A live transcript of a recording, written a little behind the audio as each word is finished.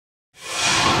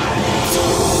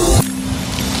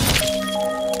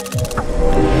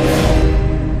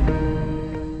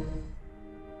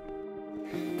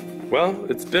Well,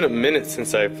 it's been a minute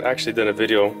since I've actually done a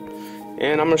video,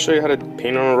 and I'm gonna show you how to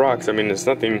paint on rocks. I mean, it's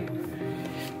nothing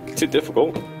too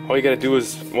difficult. All you gotta do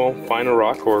is, well, find a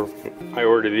rock, or I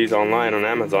ordered these online on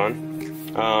Amazon,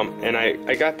 and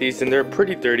I got these and they're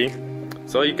pretty dirty.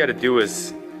 So all you gotta do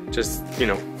is just, you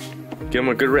know, give them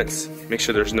a good rinse. Make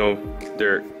sure there's no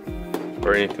dirt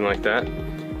or anything like that.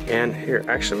 And here,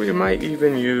 actually, we might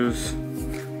even use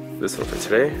this one for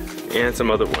today and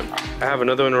some other one. I have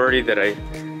another one already that I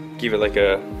give it like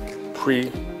a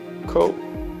pre-coat.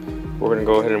 We're gonna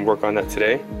go ahead and work on that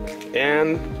today,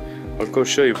 and I'll go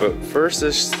show you. But first,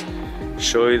 let's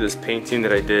show you this painting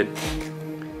that I did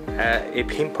at a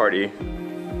paint party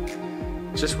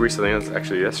just recently. It was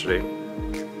actually yesterday,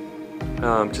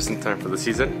 just in time for the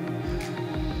season.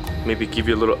 Maybe give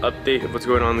you a little update of what's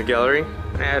going on in the gallery.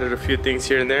 I added a few things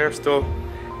here and there, still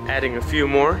adding a few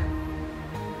more.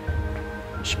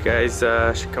 You guys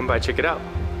should come by, check it out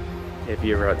if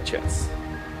you ever had the chance.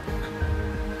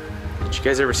 Did you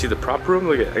guys ever see the prop room?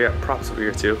 Look at, I got props over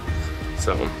here too.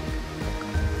 So,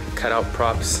 cut out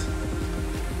props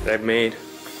that I've made.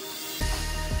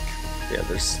 Yeah,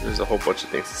 there's a whole bunch of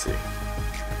things to see.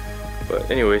 But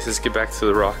anyways, let's get back to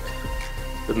the rock.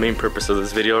 The main purpose of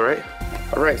this video, right?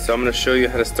 Alright, so I'm gonna show you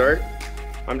how to start.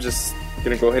 I'm just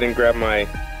gonna go ahead and grab my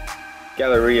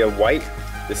Galleria white.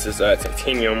 This is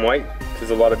titanium white, because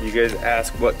a lot of you guys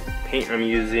ask what paint I'm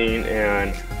using,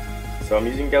 and so I'm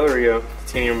using Galleria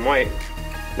titanium white.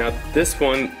 Now this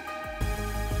one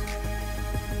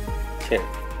can't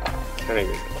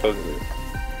even close it.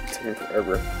 It's taking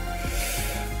forever.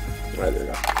 Alright, there we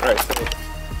go. Alright, so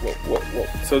whoa.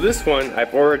 So this one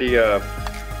I've already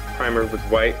primered with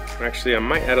white. Actually, I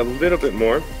might add a little bit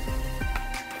more,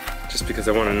 just because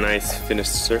I want a nice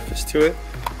finished surface to it.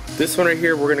 This one right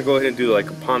here, we're gonna go ahead and do like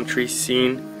a palm tree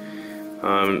scene.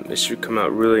 It should come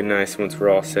out really nice once we're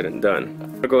all said and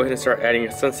done. I'll go ahead and start adding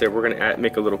a sunset. We're gonna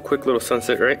make a quick little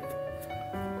sunset, right?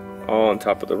 All on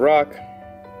top of the rock.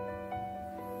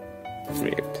 Let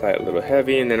me apply it a little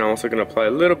heavy, and then I'm also gonna apply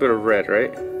a little bit of red,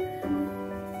 right?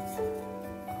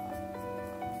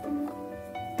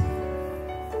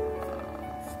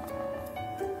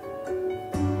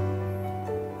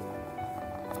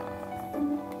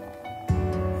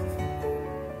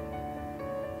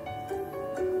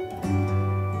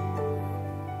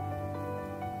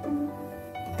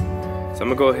 So I'm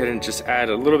gonna go ahead and just add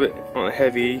a little bit on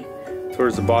heavy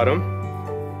towards the bottom,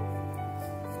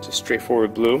 just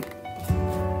straightforward blue,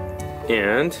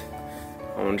 and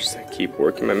I'm gonna just keep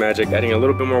working my magic, adding a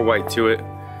little bit more white to it,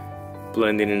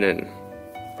 blending it in.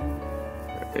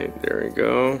 Alright, there we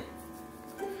go.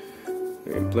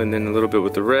 Blend in a little bit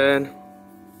with the red,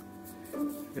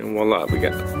 and voila, we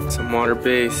got some water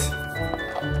base.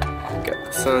 Got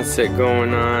the sunset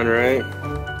going on, right?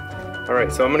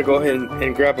 Alright, so I'm going to go ahead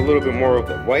and grab a little bit more of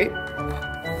the white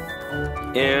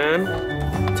and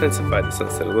intensify the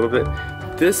sunset a little bit.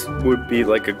 This would be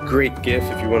like a great gift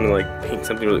if you want to like paint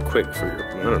something really quick for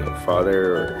your, I don't know,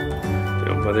 father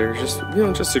or mother. Just,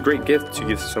 just a great gift to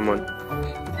give to someone.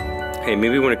 Hey,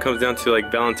 maybe when it comes down to like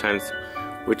Valentine's,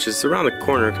 which is around the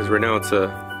corner, because right now it's a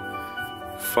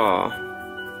fall,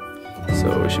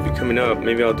 so it should be coming up.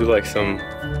 Maybe I'll do like some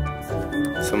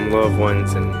loved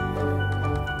ones and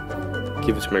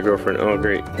give it to my girlfriend. Oh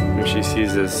great, if she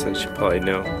sees this, and she'll probably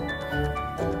know.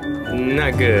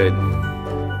 Not good.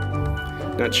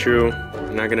 Not true.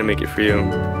 I'm not gonna make it for you.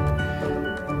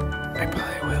 I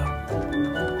probably will.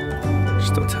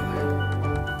 Just don't tell her.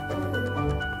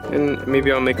 And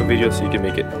maybe I'll make a video so you can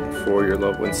make it for your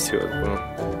loved ones too as well.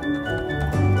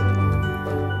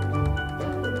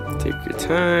 Take your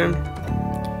time.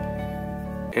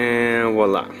 And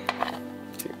voila.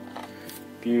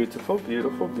 Beautiful,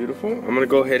 beautiful, beautiful. I'm gonna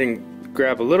go ahead and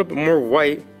grab a little bit more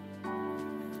white,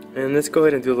 and let's go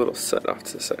ahead and do a little set off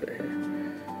to the side right here.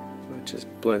 We'll just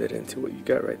blend it into what you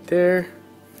got right there.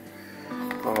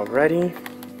 Alrighty.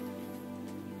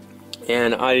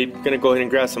 And I'm gonna go ahead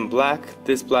and grab some black.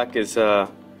 This black is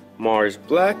Mars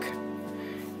black,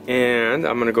 and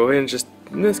I'm gonna go ahead and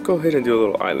let's go ahead and do a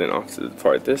little island off to the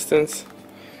far distance.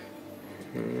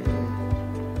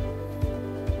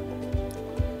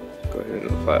 Go ahead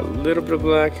and apply a little bit of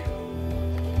black,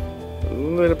 a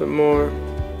little bit more.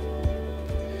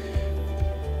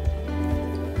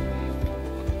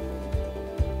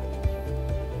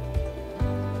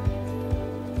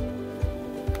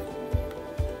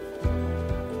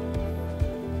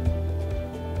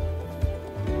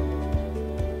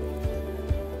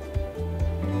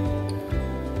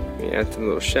 Add some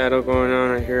little shadow going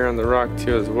on right here on the rock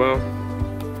too as well.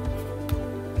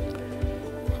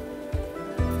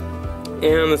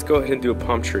 And let's go ahead and do a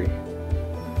palm tree.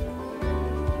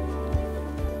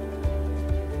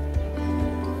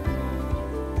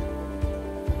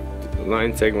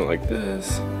 line segment like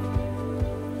this.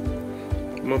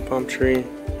 One palm tree.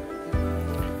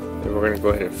 Then we're gonna go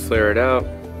ahead and flare it out.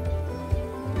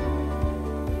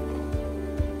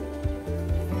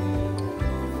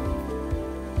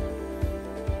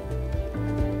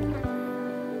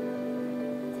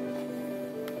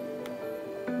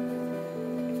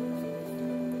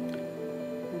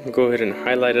 Go ahead and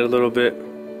highlight it a little bit.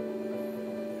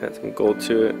 Add some gold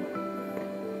to it.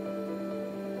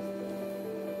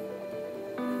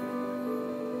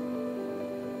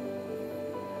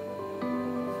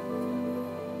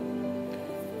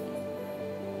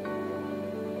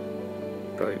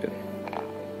 Probably good.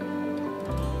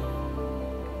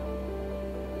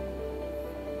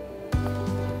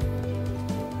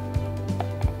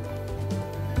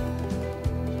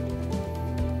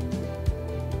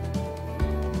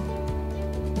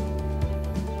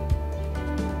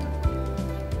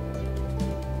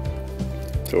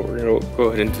 So we're gonna go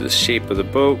ahead into the shape of the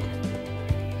boat.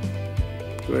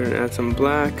 Go ahead and add some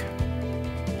black.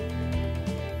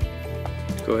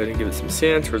 Go ahead and give it some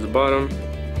sand towards the bottom.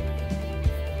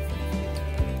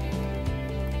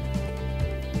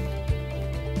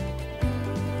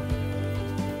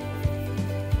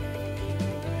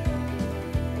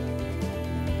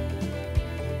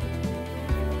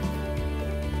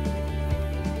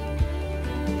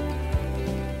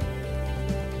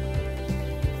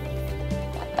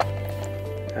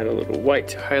 Add a little white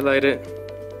to highlight it.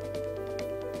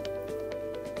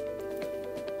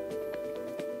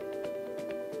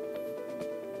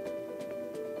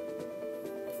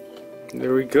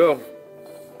 There we go.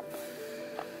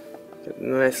 Got a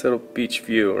nice little beach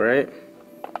view, right?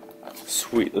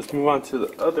 Sweet. Let's move on to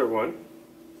the other one.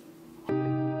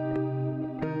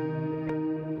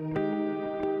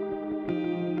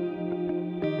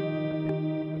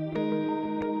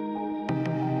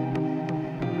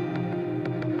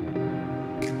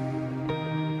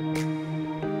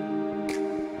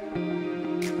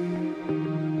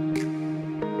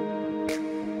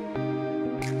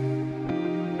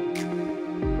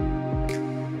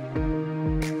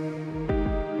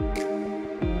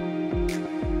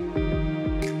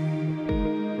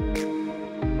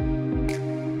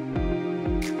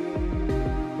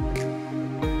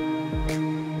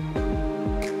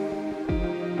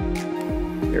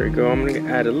 There we go. I'm going to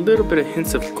add a little bit of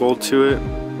hints of gold to it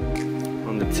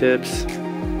on the tips.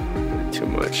 Not too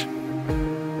much.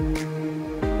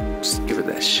 Just give it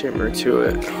that shimmer to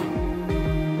it.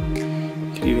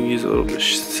 You could even use a little bit of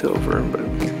silver, but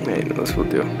hey, no, this will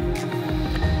do.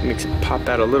 Makes it pop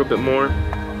out a little bit more.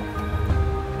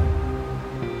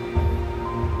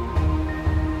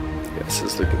 Yeah, this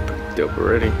is looking pretty dope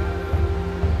already.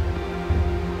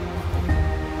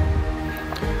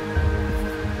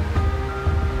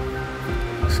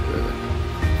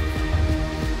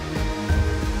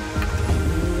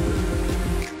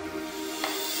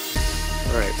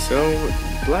 Alright, so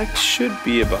black should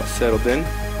be about settled in.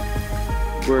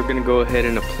 We're going to go ahead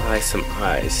and apply some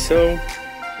eyes. So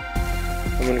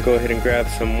I'm going to go ahead and grab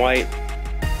some white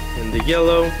and the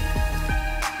yellow.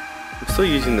 I'm still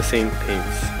using the same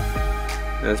paints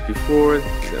as before.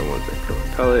 That one's like a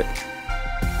palette.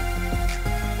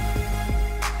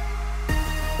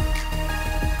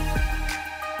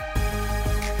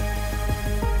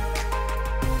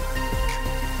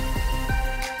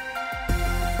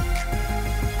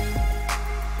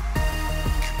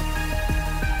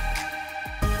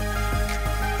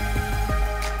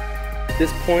 At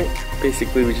this point,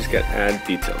 basically we just got to add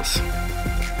details.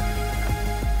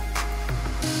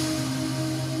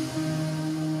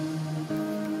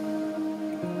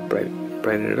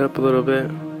 Brighten it up a little bit.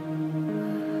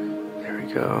 There we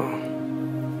go.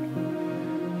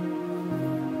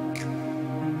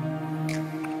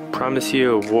 Promise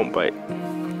you it won't bite.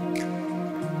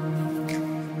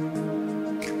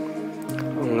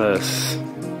 Unless...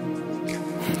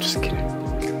 just kidding.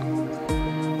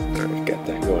 Alright, got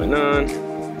that going on.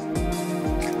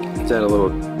 Let's add a little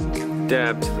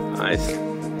dab to the eyes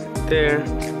there.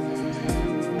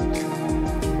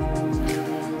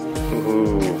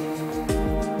 Ooh.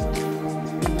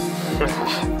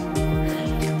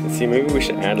 Let's see, maybe we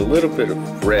should add a little bit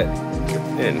of red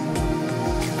in.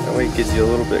 That way it gives you a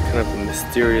little bit kind of a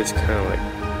mysterious kind of like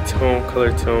tone,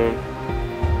 color tone.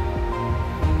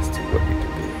 Let's see what we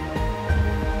can be.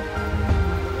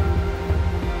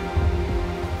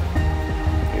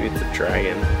 Maybe it's a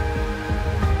dragon.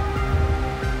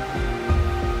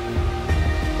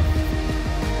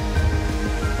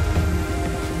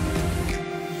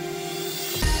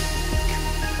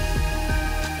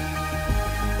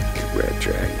 Red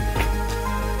dragon.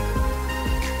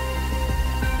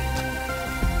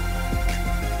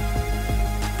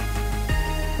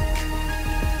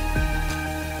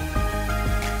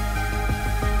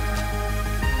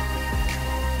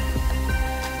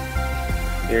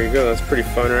 Here you go. That's pretty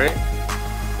fun, right?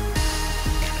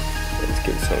 Let's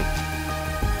give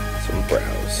some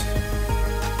brows.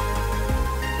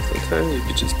 Sometimes you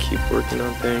could just keep working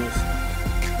on things.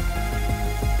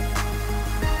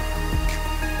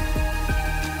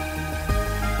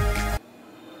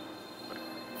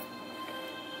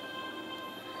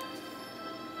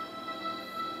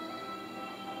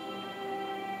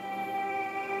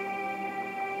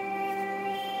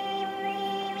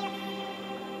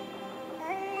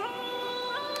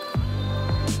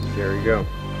 There we go.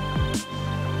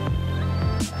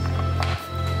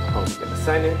 I'm gonna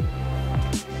sign it.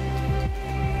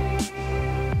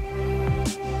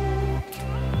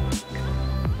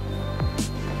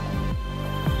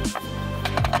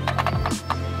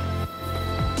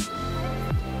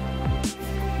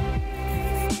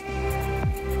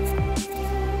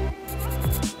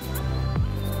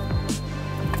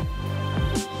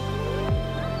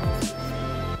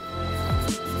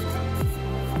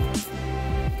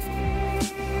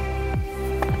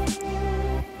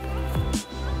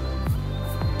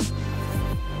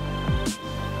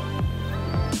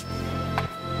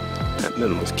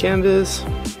 Minimalist canvas.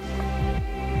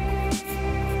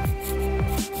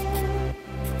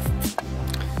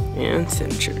 And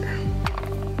signature.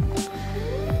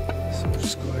 So we'll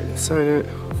just go ahead and sign it.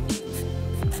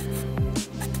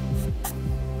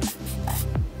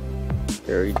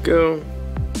 There we go.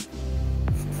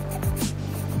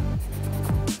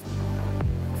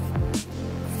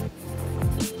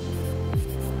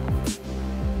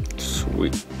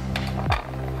 Sweet.